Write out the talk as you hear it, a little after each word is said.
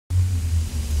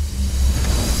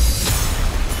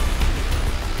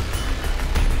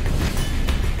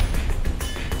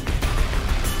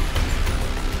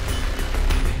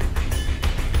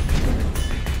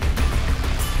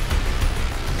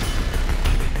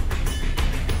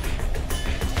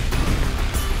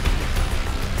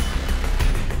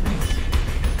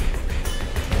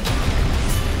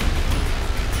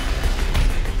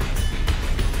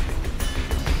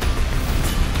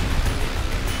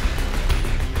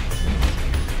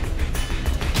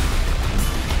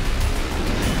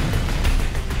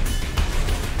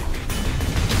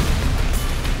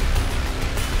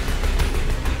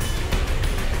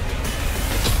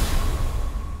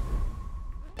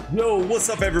What's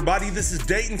up, everybody? This is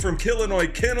Dayton from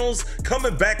Killinois Kennels,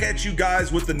 coming back at you guys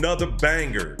with another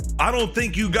banger. I don't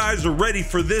think you guys are ready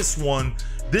for this one.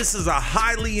 This is a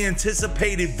highly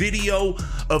anticipated video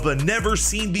of a never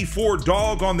seen before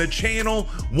dog on the channel,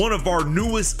 one of our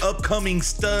newest upcoming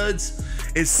studs.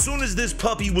 As soon as this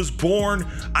puppy was born,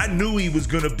 I knew he was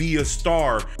gonna be a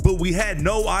star, but we had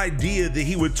no idea that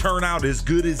he would turn out as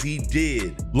good as he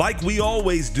did. Like we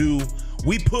always do,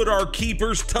 we put our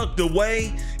keepers tucked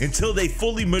away until they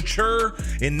fully mature,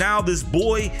 and now this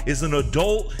boy is an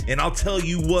adult, and I'll tell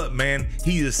you what, man,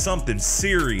 he is something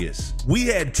serious. We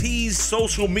had teased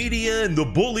social media and the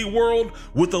bully world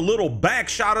with a little back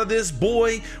shot of this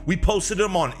boy. We posted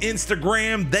him on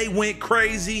Instagram, they went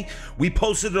crazy. We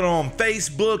posted it on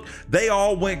Facebook, they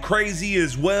all went crazy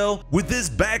as well. With this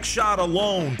back shot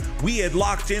alone, we had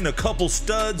locked in a couple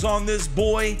studs on this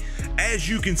boy. As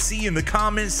you can see in the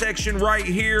comment section right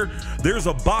here, there's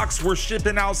a box we're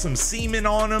shipping out some semen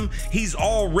on him. He's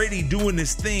already doing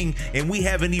this thing, and we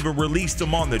haven't even released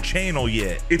him on the channel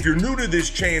yet. If you're new to this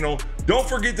channel, don't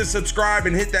forget to subscribe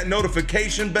and hit that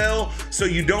notification bell so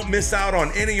you don't miss out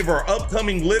on any of our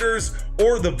upcoming litters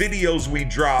or the videos we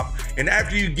drop. And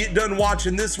after you get done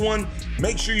watching this one,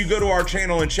 make sure you go to our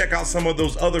channel and check out some of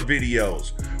those other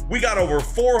videos. We got over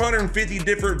 450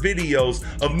 different videos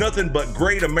of nothing but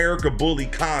great American Bully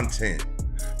content.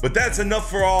 But that's enough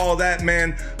for all that,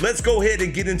 man. Let's go ahead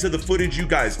and get into the footage you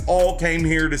guys all came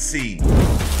here to see.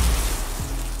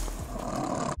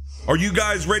 Are you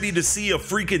guys ready to see a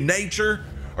freaking nature?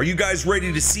 Are you guys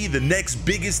ready to see the next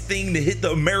biggest thing to hit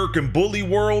the American Bully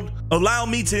world? Allow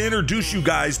me to introduce you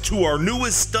guys to our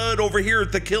newest stud over here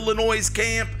at the Killinois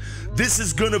camp. This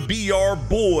is gonna be our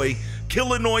boy,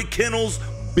 Killinois Kennels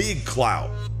Big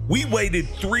Clout. We waited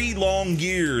 3 long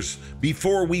years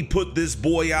before we put this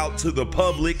boy out to the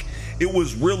public. It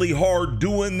was really hard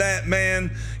doing that,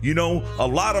 man. You know, a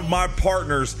lot of my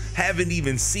partners haven't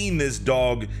even seen this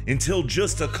dog until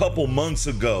just a couple months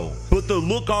ago. But the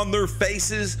look on their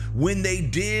faces when they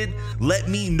did let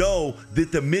me know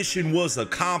that the mission was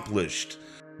accomplished.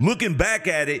 Looking back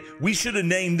at it, we should have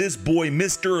named this boy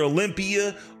Mr.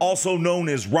 Olympia, also known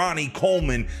as Ronnie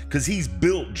Coleman, because he's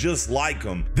built just like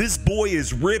him. This boy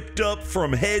is ripped up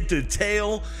from head to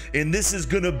tail, and this is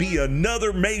gonna be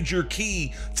another major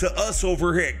key to us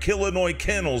over here at Killinois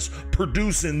Kennels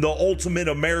producing the ultimate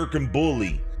American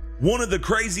Bully. One of the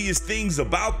craziest things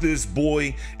about this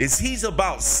boy is he's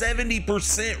about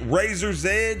 70% razor's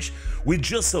edge with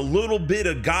just a little bit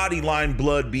of Gotti line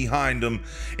blood behind him.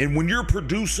 And when you're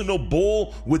producing a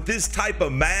bull with this type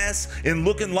of mass and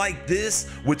looking like this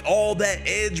with all that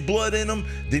edge blood in him,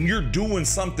 then you're doing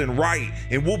something right.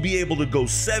 And we'll be able to go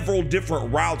several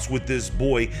different routes with this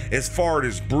boy as far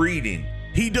as breeding.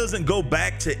 He doesn't go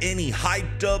back to any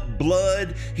hyped up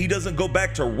blood. He doesn't go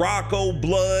back to Rocco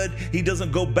blood. He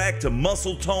doesn't go back to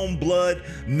muscle tone blood,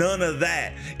 none of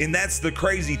that. And that's the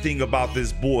crazy thing about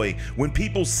this boy. When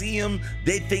people see him,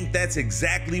 they think that's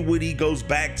exactly what he goes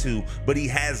back to, but he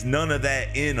has none of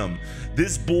that in him.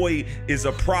 This boy is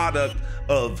a product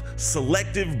of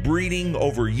selective breeding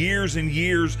over years and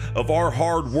years of our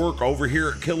hard work over here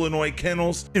at Killinois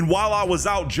Kennels. And while I was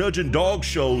out judging dog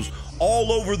shows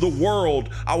all over the world,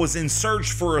 I was in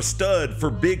search for a stud for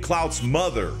Big Clout's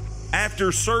mother.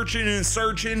 After searching and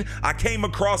searching, I came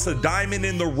across a diamond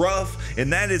in the rough,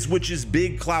 and that is which is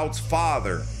Big Clout's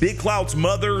father. Big Clout's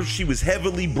mother, she was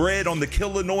heavily bred on the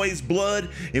Killinois blood,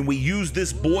 and we used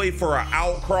this boy for an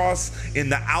outcross, and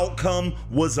the outcome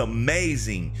was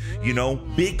amazing. You know,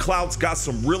 Big Clout's got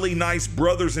some really nice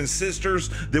brothers and sisters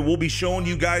that we'll be showing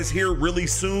you guys here really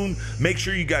soon. Make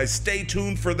sure you guys stay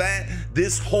tuned for that.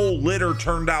 This whole litter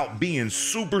turned out being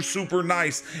super, super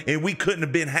nice, and we couldn't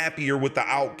have been happier with the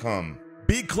outcome.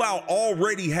 Big Clout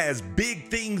already has big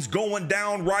things going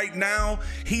down right now.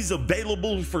 He's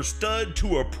available for stud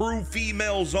to approved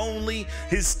females only.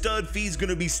 His stud fee's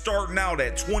gonna be starting out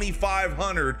at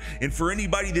 $2,500. And for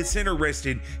anybody that's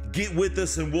interested, get with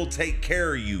us and we'll take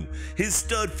care of you. His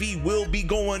stud fee will be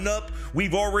going up.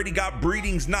 We've already got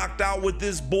breedings knocked out with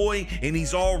this boy, and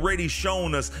he's already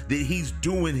shown us that he's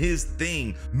doing his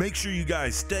thing. Make sure you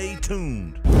guys stay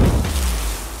tuned.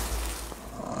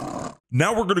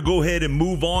 Now we're gonna go ahead and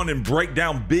move on and break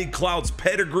down Big Clout's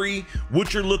pedigree.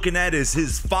 What you're looking at is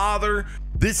his father.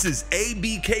 This is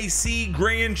ABKC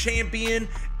Grand Champion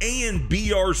and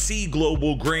BRC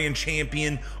Global Grand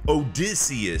Champion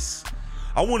Odysseus.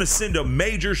 I want to send a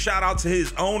major shout out to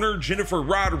his owner, Jennifer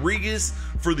Rodriguez,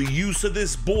 for the use of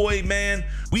this boy, man.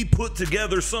 We put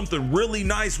together something really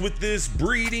nice with this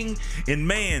breeding, and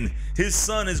man, his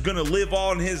son is gonna live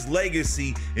on his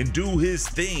legacy and do his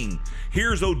thing.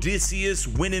 Here's Odysseus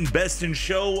winning Best in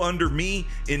Show under me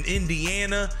in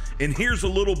Indiana, and here's a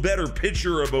little better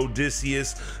picture of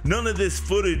Odysseus. None of this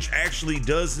footage actually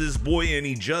does this boy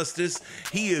any justice.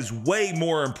 He is way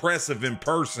more impressive in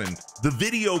person. The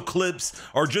video clips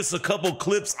are just a couple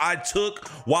clips I took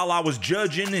while I was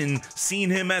judging and seeing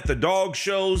him at the dog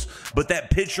shows, but that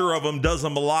picture of him does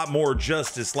him a lot more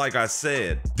justice, like I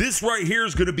said. This right here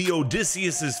is gonna be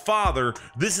Odysseus's father.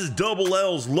 This is Double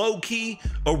L's Low-Key,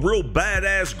 a real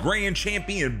badass grand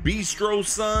champion Bistro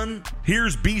son.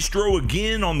 Here's Bistro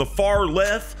again on the far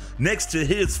left, next to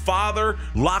his father,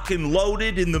 lock and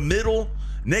loaded in the middle,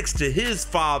 next to his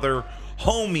father,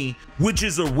 Homie, which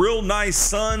is a real nice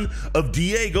son of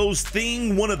Diego's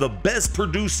Thing, one of the best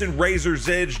producing Razor's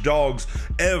Edge dogs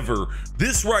ever.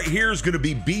 This right here is gonna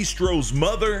be Bistro's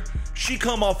mother. She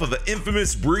come off of an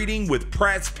infamous breeding with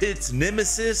Pratt's Pit's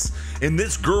Nemesis and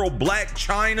this girl Black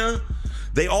China.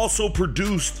 They also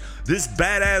produced this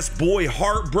badass boy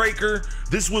Heartbreaker.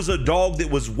 This was a dog that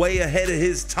was way ahead of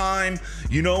his time.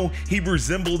 You know, he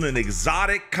resembled an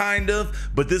exotic kind of,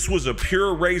 but this was a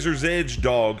pure Razor's Edge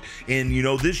dog. And you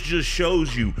know, this just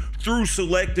shows you through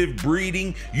selective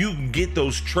breeding, you can get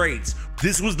those traits.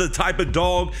 This was the type of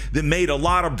dog that made a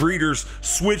lot of breeders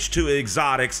switch to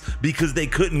exotics because they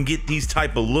couldn't get these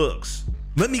type of looks.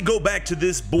 Let me go back to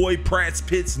this boy Pratt's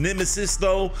Pit's Nemesis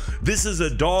though. This is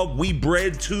a dog we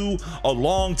bred to a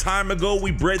long time ago.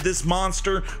 We bred this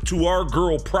monster to our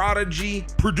girl Prodigy.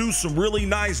 Produced some really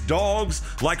nice dogs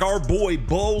like our boy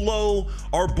Bolo,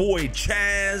 our boy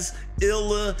Chaz,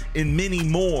 Illa, and many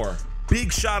more.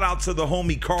 Big shout out to the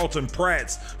homie Carlton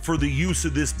Pratts for the use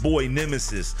of this boy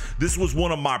Nemesis. This was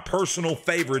one of my personal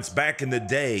favorites back in the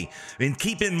day. And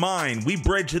keep in mind, we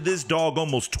bred to this dog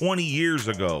almost 20 years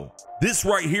ago. This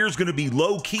right here is gonna be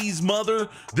Low-Key's mother.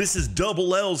 This is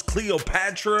Double L's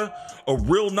Cleopatra, a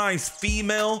real nice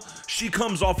female. She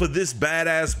comes off of this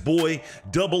badass boy,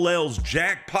 Double L's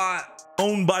Jackpot,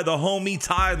 owned by the homie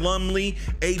Ty Lumley,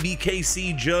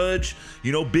 ABKC judge.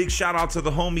 You know, big shout out to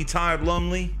the homie Ty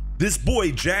Lumley. This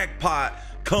boy Jackpot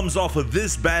comes off of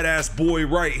this badass boy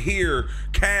right here,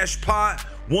 Cash Pot.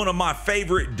 One of my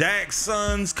favorite Dax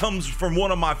sons, comes from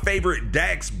one of my favorite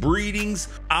Dax breedings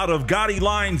out of Gotti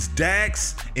Line's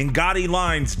Dax and Gotti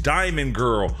Line's Diamond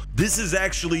Girl. This is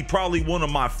actually probably one of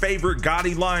my favorite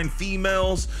Gotti Line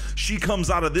females. She comes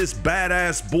out of this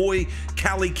badass boy,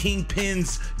 Cali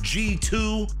Kingpin's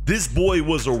G2. This boy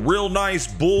was a real nice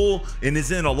bull and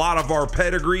is in a lot of our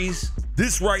pedigrees.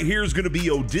 This right here is gonna be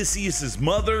Odysseus's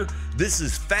mother. This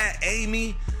is Fat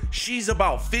Amy. She's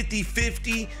about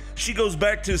 50-50. She goes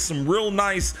back to some real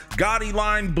nice Gotti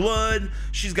Line blood.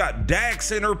 She's got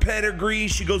Dax in her pedigree.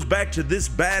 She goes back to this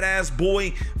badass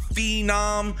boy,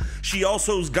 Phenom. She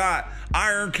also's got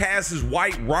Iron Cast's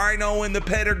White Rhino in the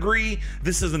pedigree.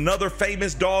 This is another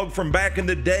famous dog from back in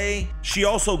the day. She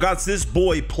also got this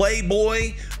boy,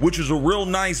 Playboy, which is a real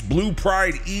nice Blue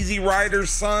Pride Easy Rider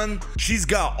son. She's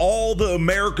got all the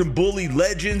American Bully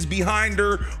legends behind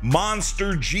her.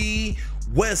 Monster G,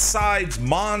 West Side's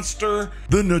Monster,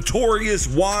 the notorious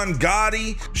Juan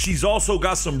Gotti. She's also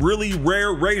got some really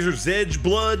rare Razor's Edge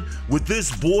blood with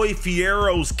this boy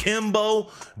Fiero's Kimbo.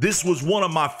 This was one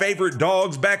of my favorite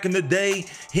dogs back in the day.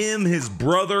 Him, his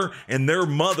brother, and their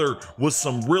mother was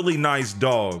some really nice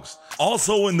dogs.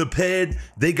 Also in the ped,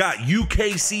 they got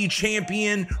UKC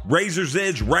champion Razor's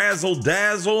Edge Razzle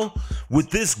Dazzle with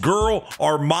this girl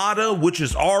Armada, which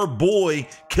is our boy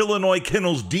Killinois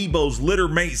Kennels Debo's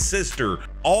littermate sister.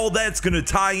 All that's gonna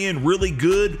tie in really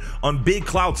good on Big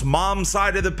Clout's mom's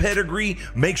side of the pedigree.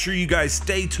 Make sure you guys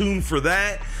stay tuned for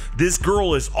that. This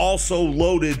girl is also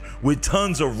loaded with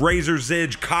tons of Razor's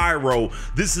Edge Cairo.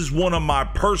 This is one of my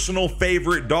personal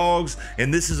favorite dogs,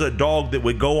 and this is a dog that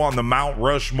would go on the Mount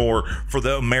Rushmore for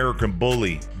the American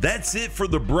Bully. That's it for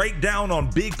the breakdown on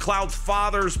Big Clout's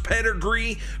father's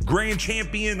pedigree, Grand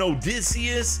Champion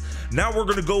Odysseus. Now we're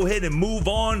gonna go ahead and move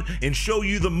on and show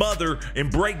you the mother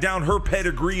and break down her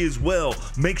pedigree as well.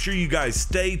 Make sure you guys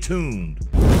stay tuned.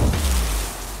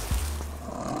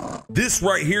 This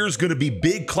right here is gonna be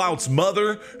Big Clout's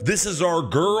mother. This is our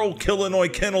girl,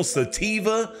 Killinois Kennels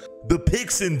Sativa. The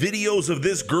pics and videos of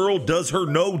this girl does her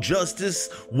no justice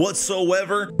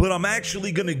whatsoever, but I'm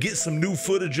actually gonna get some new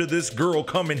footage of this girl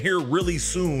coming here really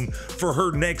soon for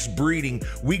her next breeding.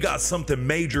 We got something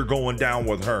major going down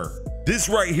with her. This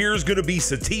right here is gonna be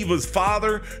Sativa's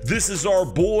father. This is our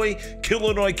boy,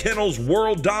 Killinois Kennels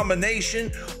World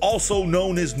Domination, also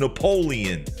known as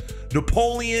Napoleon.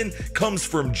 Napoleon comes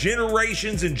from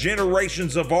generations and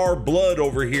generations of our blood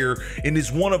over here and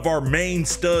is one of our main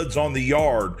studs on the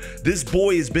yard. This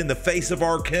boy has been the face of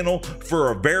our kennel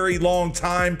for a very long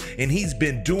time and he's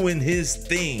been doing his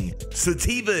thing.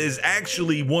 Sativa is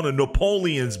actually one of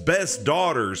Napoleon's best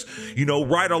daughters, you know,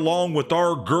 right along with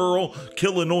our girl,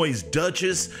 Killinois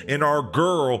Duchess, and our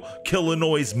girl,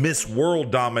 Killinois Miss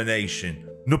World Domination.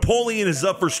 Napoleon is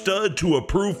up for stud to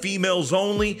approved females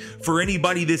only. For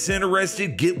anybody that's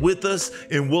interested, get with us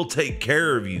and we'll take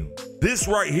care of you. This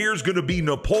right here is gonna be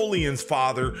Napoleon's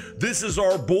father. This is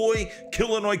our boy,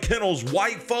 Killinois Kennels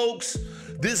white folks.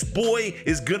 This boy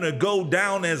is gonna go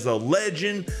down as a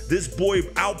legend. This boy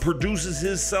outproduces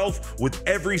himself with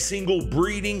every single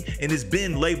breeding and has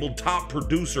been labeled top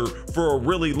producer for a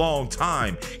really long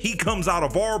time. He comes out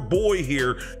of our boy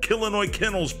here, Killinois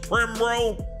Kennels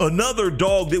Primrose, another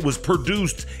dog that was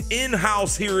produced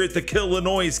in-house here at the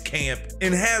Killinois camp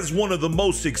and has one of the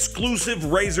most exclusive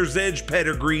Razor's Edge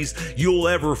pedigrees you'll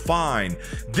ever find.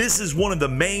 This is one of the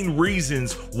main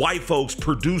reasons white folks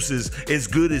produces as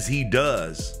good as he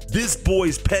does. This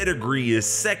boy's pedigree is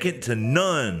second to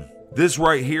none. This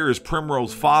right here is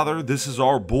Primrose's father. This is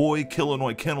our boy,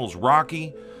 Killinois Kennels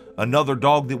Rocky, another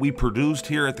dog that we produced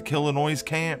here at the Killinois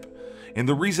camp. And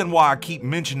the reason why I keep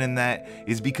mentioning that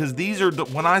is because these are,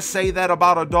 when I say that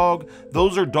about a dog,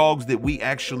 those are dogs that we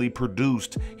actually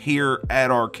produced here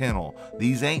at our kennel.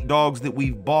 These ain't dogs that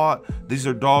we've bought. These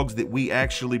are dogs that we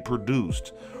actually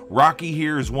produced. Rocky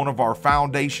here is one of our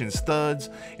foundation studs,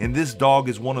 and this dog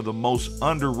is one of the most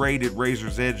underrated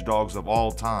Razor's Edge dogs of all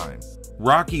time.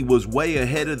 Rocky was way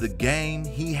ahead of the game.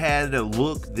 He had a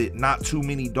look that not too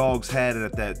many dogs had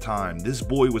at that time. This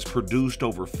boy was produced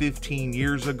over 15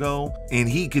 years ago, and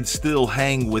he could still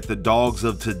hang with the dogs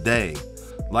of today.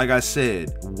 Like I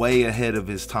said, way ahead of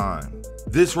his time.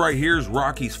 This right here is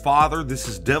Rocky's father. This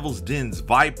is Devil's Den's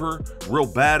Viper, real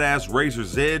badass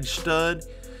Razor's Edge stud.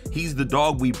 He's the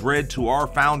dog we bred to our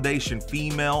foundation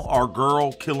female, our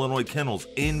girl, Killinois Kennels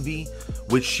Envy,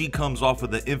 which she comes off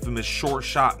of the infamous short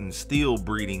shot and steel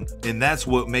breeding, and that's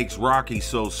what makes Rocky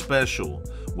so special.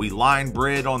 We line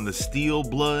bred on the steel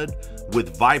blood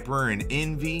with Viper and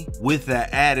Envy, with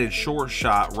that added short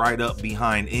shot right up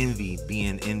behind Envy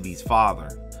being Envy's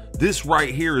father. This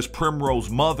right here is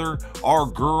Primrose's mother, our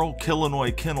girl,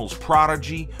 Killinois Kennels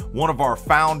Prodigy, one of our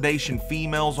foundation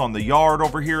females on the yard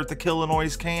over here at the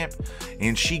Killinois camp,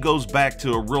 and she goes back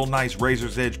to a real nice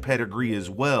Razor's Edge pedigree as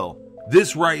well.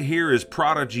 This right here is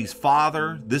Prodigy's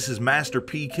father. This is Master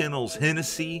P. Kennels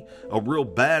Hennessy, a real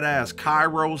badass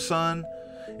Cairo son,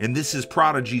 and this is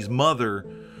Prodigy's mother,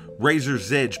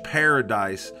 Razor's Edge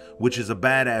Paradise, which is a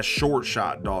badass short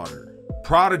shot daughter.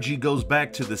 Prodigy goes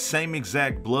back to the same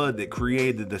exact blood that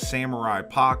created the Samurai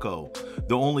Paco.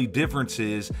 The only difference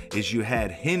is you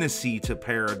had Hennessy to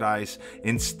Paradise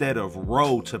instead of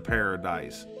Roe to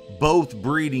Paradise. Both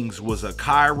breedings was a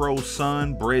Cairo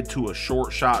son bred to a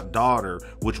short shot daughter,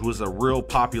 which was a real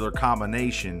popular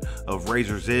combination of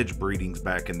Razor's Edge breedings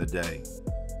back in the day.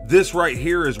 This right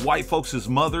here is white folks'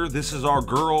 mother. This is our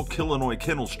girl, Killinois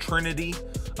Kennels Trinity,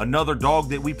 another dog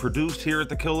that we produced here at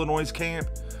the Killinois camp.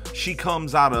 She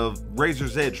comes out of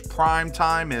Razor's Edge prime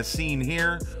time as seen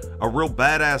here, a real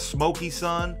badass smoky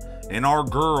son, and our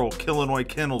girl, Killinois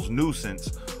Kennels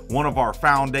Nuisance, one of our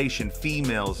foundation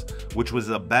females, which was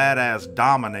a badass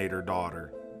dominator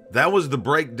daughter. That was the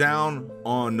breakdown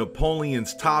on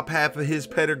Napoleon's top half of his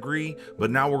pedigree, but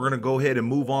now we're gonna go ahead and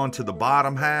move on to the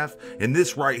bottom half. And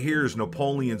this right here is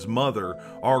Napoleon's mother,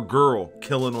 our girl,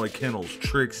 Killinois Kennels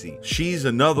Trixie. She's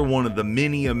another one of the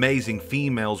many amazing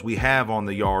females we have on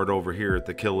the yard over here at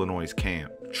the Killinois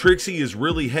camp. Trixie is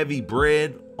really heavy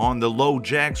bred on the Low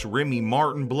Jacks Remy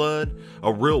Martin blood,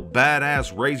 a real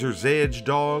badass Razor's Edge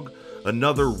dog,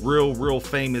 another real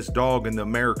famous dog in the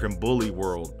American Bully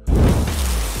world.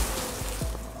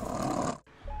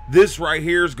 This right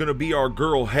here is gonna be our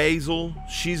girl Hazel.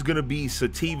 She's gonna be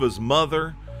Sativa's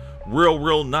mother.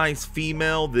 Real nice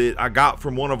female that I got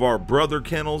from one of our brother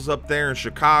kennels up there in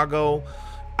Chicago,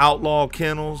 Outlaw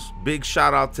Kennels. Big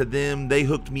shout out to them. They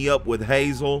hooked me up with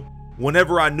Hazel.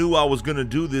 Whenever I knew I was gonna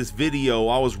do this video,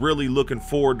 I was really looking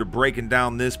forward to breaking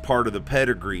down this part of the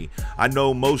pedigree. I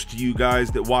know most of you guys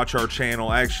that watch our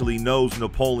channel actually knows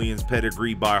Napoleon's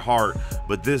pedigree by heart,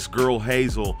 but this girl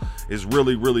Hazel is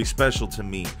really special to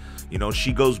me. You know,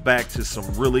 she goes back to some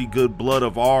really good blood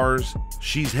of ours.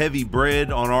 She's heavy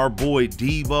bred on our boy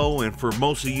Debo, and for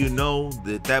most of you know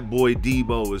that boy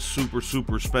Debo is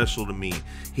super special to me.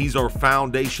 He's our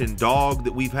foundation dog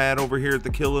that we've had over here at the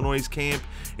Killinois camp,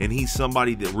 and he's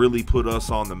somebody that really put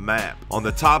us on the map. On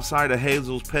the top side of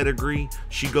Hazel's pedigree,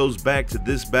 she goes back to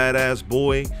this badass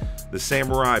boy, the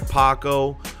Samurai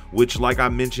Paco, which, like I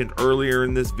mentioned earlier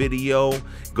in this video,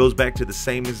 goes back to the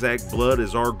same exact blood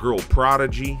as our girl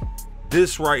Prodigy.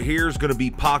 This right here is going to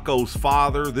be Paco's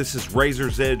father. This is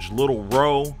Razor's Edge Little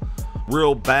Row.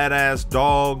 Real badass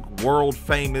dog, world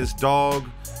famous dog.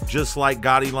 Just like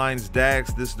Gotti Line's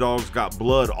Dax, this dog's got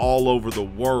blood all over the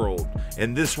world.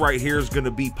 And this right here is going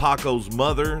to be Paco's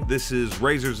mother. This is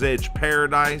Razor's Edge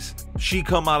Paradise. She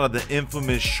come out of the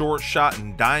infamous short shot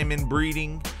and diamond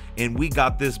breeding. And we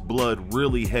got this blood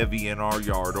really heavy in our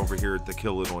yard over here at the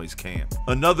Killinois camp.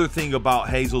 Another thing about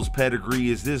Hazel's pedigree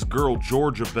is this girl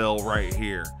Georgia Belle right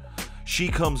here. She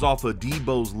comes off of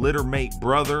Debo's littermate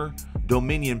brother,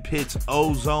 Dominion Pitts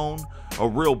Ozone, a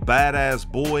real badass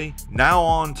boy. Now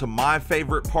on to my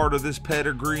favorite part of this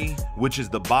pedigree, which is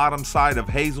the bottom side of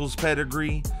Hazel's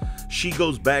pedigree. She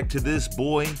goes back to this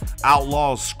boy,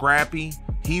 Outlaw Scrappy.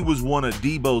 He was one of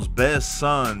Debo's best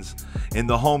sons, and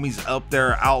the homies up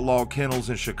there at Outlaw Kennels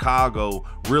in Chicago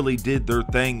really did their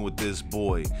thing with this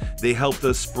boy. They helped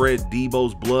us spread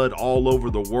Debo's blood all over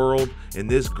the world, and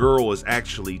this girl is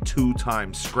actually 2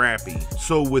 times Scrappy.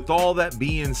 So with all that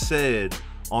being said,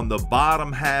 on the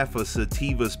bottom half of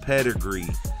Sativa's pedigree,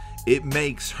 it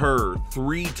makes her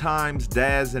 3 times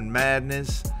Daz and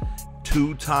Madness,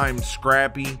 2 times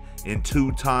Scrappy, and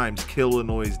 2 times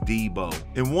Killinois Debo.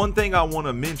 And one thing I want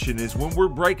to mention is when we're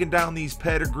breaking down these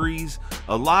pedigrees,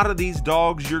 a lot of these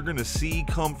dogs you're going to see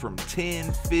come from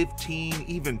 10, 15,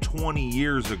 even 20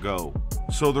 years ago.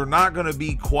 So they're not going to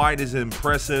be quite as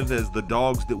impressive as the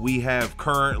dogs that we have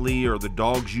currently or the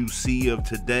dogs you see of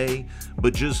today.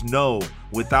 But just know,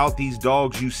 without these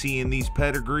dogs you see in these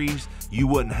pedigrees, you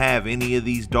wouldn't have any of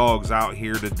these dogs out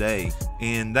here today.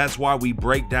 And that's why we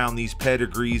break down these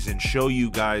pedigrees and show you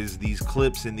guys these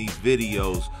clips in these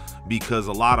videos, because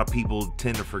a lot of people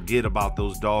tend to forget about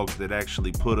those dogs that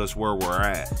actually put us where we're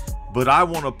at. But I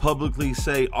want to publicly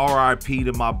say RIP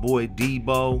to my boy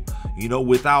Debo. You know,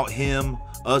 without him,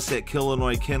 us at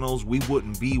Killinois Kennels, we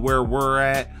wouldn't be where we're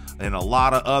at, and a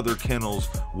lot of other kennels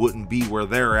wouldn't be where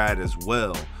they're at as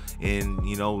well. And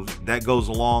you know, that goes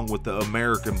along with the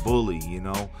American Bully. You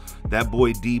know, that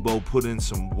boy Debo put in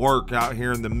some work out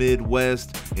here in the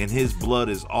Midwest, and his blood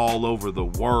is all over the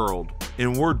world,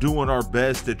 and we're doing our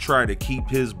best to try to keep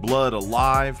his blood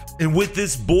alive. And with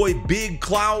this boy Big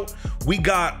Clout, we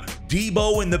got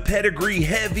Debo in the pedigree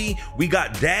heavy, we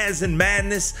got Daz and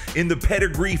Madness in the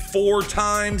pedigree 4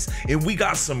 times, and we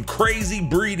got some crazy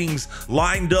breedings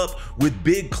lined up with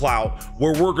Big Clout,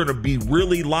 where we're gonna be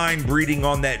really line breeding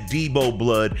on that Debo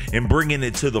blood and bringing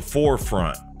it to the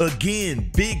forefront.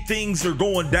 Again, big things are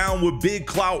going down with Big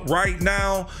Clout right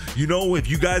now. You know, if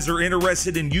you guys are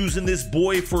interested in using this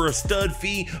boy for a stud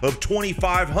fee of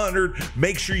 $2,500,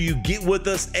 make sure you get with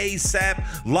us ASAP.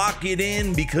 Lock it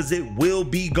in, because it will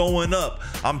be going up.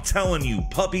 I'm telling you,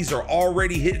 puppies are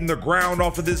already hitting the ground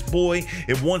off of this boy,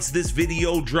 and once this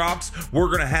video drops,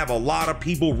 we're gonna have a lot of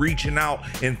people reaching out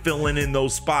and filling in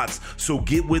those spots. So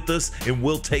get with us and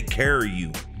we'll take care of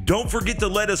you. Don't forget to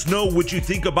let us know what you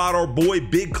think about our boy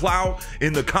Big Clout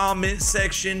in the comment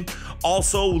section.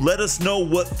 Also, let us know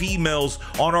what females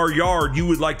on our yard you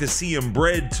would like to see him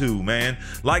bred to, man.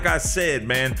 Like I said,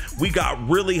 man, we got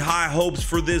really high hopes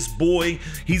for this boy.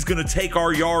 He's gonna take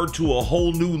our yard to a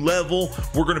whole new level.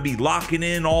 We're gonna be locking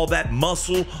in all that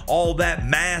muscle, all that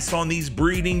mass on these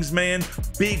breedings, man.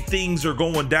 Big things are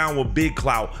going down with Big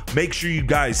Clout. Make sure you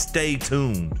guys stay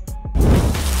tuned.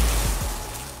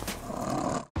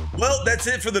 Well, that's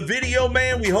it for the video,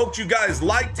 man. We hope you guys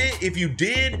liked it. If you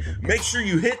did, make sure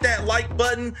you hit that like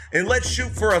button, and let's shoot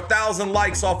for 1,000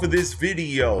 likes off of this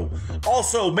video.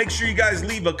 Also, make sure you guys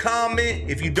leave a comment.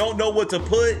 If you don't know what to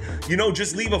put, you know,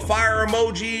 just leave a fire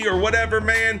emoji or whatever,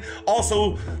 man.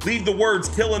 Also, leave the words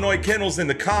Killinois Kennels in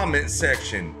the comment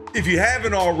section. If you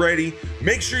haven't already,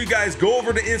 make sure you guys go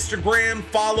over to Instagram,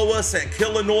 follow us at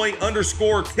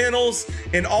Killinois_Kennels,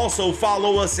 and also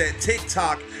follow us at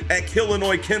TikTok at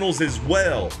Killinois Kennels as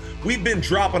well. We've been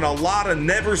dropping a lot of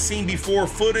never seen before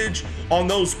footage on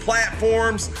those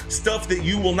platforms, stuff that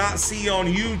you will not see on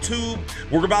YouTube.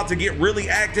 We're about to get really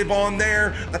active on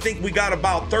there. I think we got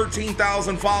about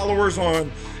 13,000 followers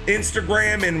on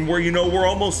Instagram, and we're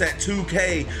almost at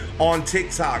 2K on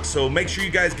TikTok. So make sure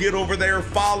you guys get over there,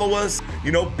 follow us.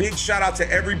 Big shout out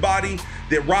to everybody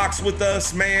that rocks with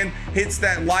us, man. Hits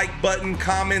that like button,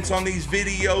 comments on these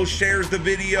videos, shares the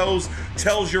videos,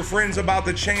 tells your friends about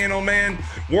the channel, man.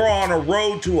 We're on a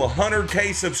road to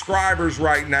 100K subscribers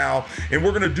right now, and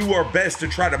we're gonna do our best to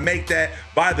try to make that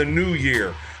by the new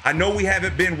year. I know we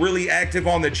haven't been really active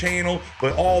on the channel,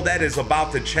 but all that is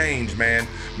about to change, man.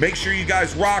 Make sure you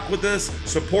guys rock with us,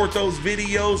 support those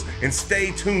videos, and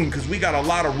stay tuned, because we got a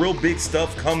lot of real big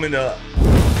stuff coming up.